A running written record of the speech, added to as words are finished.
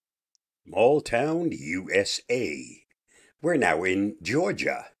Small Town, USA. We're now in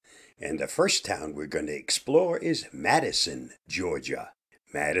Georgia, and the first town we're going to explore is Madison, Georgia.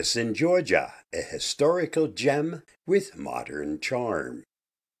 Madison, Georgia, a historical gem with modern charm.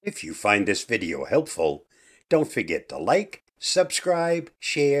 If you find this video helpful, don't forget to like, subscribe,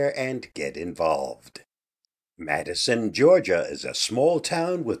 share, and get involved. Madison, Georgia is a small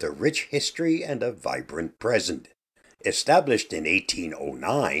town with a rich history and a vibrant present. Established in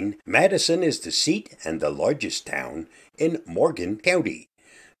 1809, Madison is the seat and the largest town in Morgan County.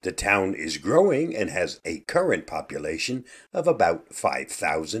 The town is growing and has a current population of about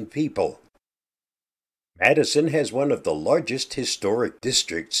 5,000 people. Madison has one of the largest historic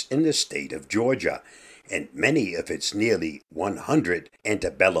districts in the state of Georgia, and many of its nearly 100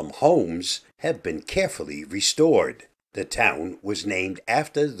 antebellum homes have been carefully restored. The town was named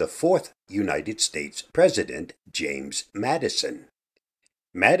after the fourth United States President, James Madison.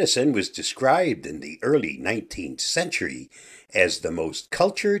 Madison was described in the early 19th century as the most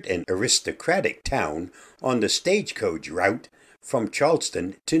cultured and aristocratic town on the stagecoach route from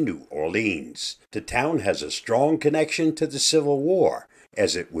Charleston to New Orleans. The town has a strong connection to the Civil War,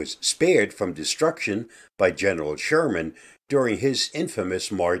 as it was spared from destruction by General Sherman during his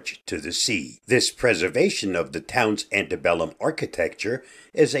infamous march to the sea. This preservation of the town's antebellum architecture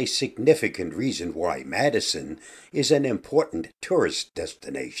is a significant reason why Madison is an important tourist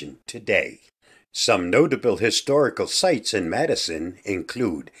destination today. Some notable historical sites in Madison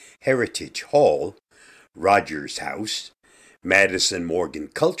include Heritage Hall, Rogers House, Madison Morgan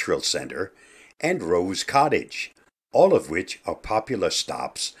Cultural Center, and Rose Cottage, all of which are popular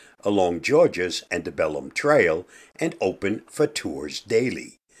stops along Georgia's Antebellum Trail and open for tours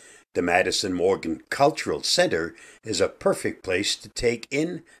daily. The Madison Morgan Cultural Center is a perfect place to take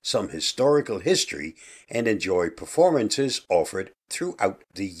in some historical history and enjoy performances offered throughout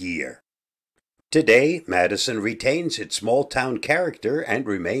the year. Today, Madison retains its small-town character and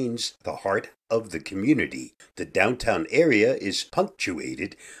remains the heart of the community. The downtown area is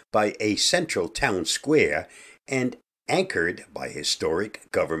punctuated by a central town square and anchored by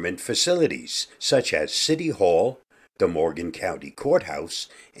historic government facilities, such as City Hall, the Morgan County Courthouse,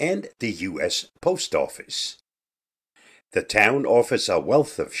 and the U.S. Post Office. The town offers a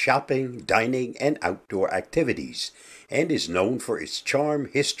wealth of shopping, dining, and outdoor activities, and is known for its charm,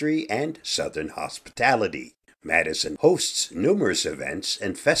 history, and Southern hospitality. Madison hosts numerous events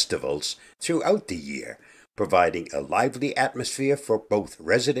and festivals throughout the year, providing a lively atmosphere for both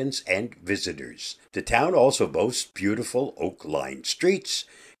residents and visitors. The town also boasts beautiful oak-lined streets,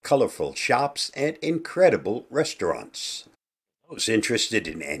 colorful shops, and incredible restaurants. Those interested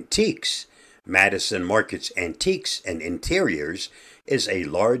in antiques, Madison Market's Antiques and Interiors is a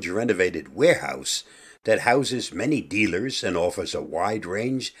large renovated warehouse that houses many dealers and offers a wide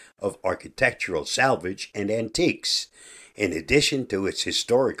range of architectural salvage and antiques. In addition to its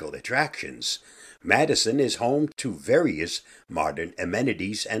historical attractions, Madison is home to various modern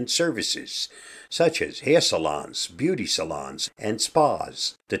amenities and services, such as hair salons, beauty salons, and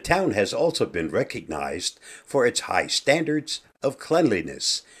spas. The town has also been recognized for its high standards of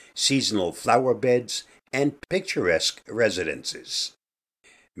cleanliness, seasonal flower beds, and picturesque residences.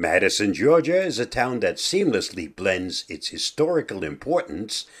 Madison, Georgia is a town that seamlessly blends its historical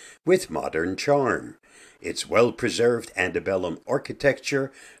importance with modern charm. Its well-preserved antebellum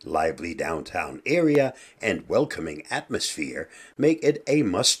architecture, lively downtown area, and welcoming atmosphere make it a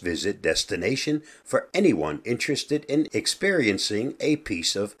must-visit destination for anyone interested in experiencing a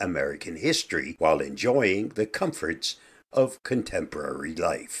piece of American history while enjoying the comforts of contemporary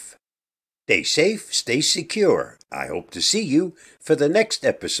life. Stay safe, stay secure. I hope to see you for the next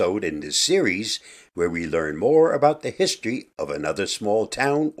episode in this series where we learn more about the history of another small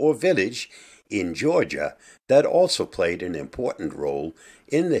town or village in Georgia that also played an important role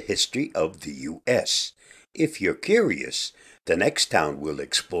in the history of the U.S. If you're curious, the next town we'll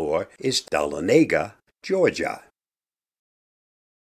explore is Dahlonega, Georgia.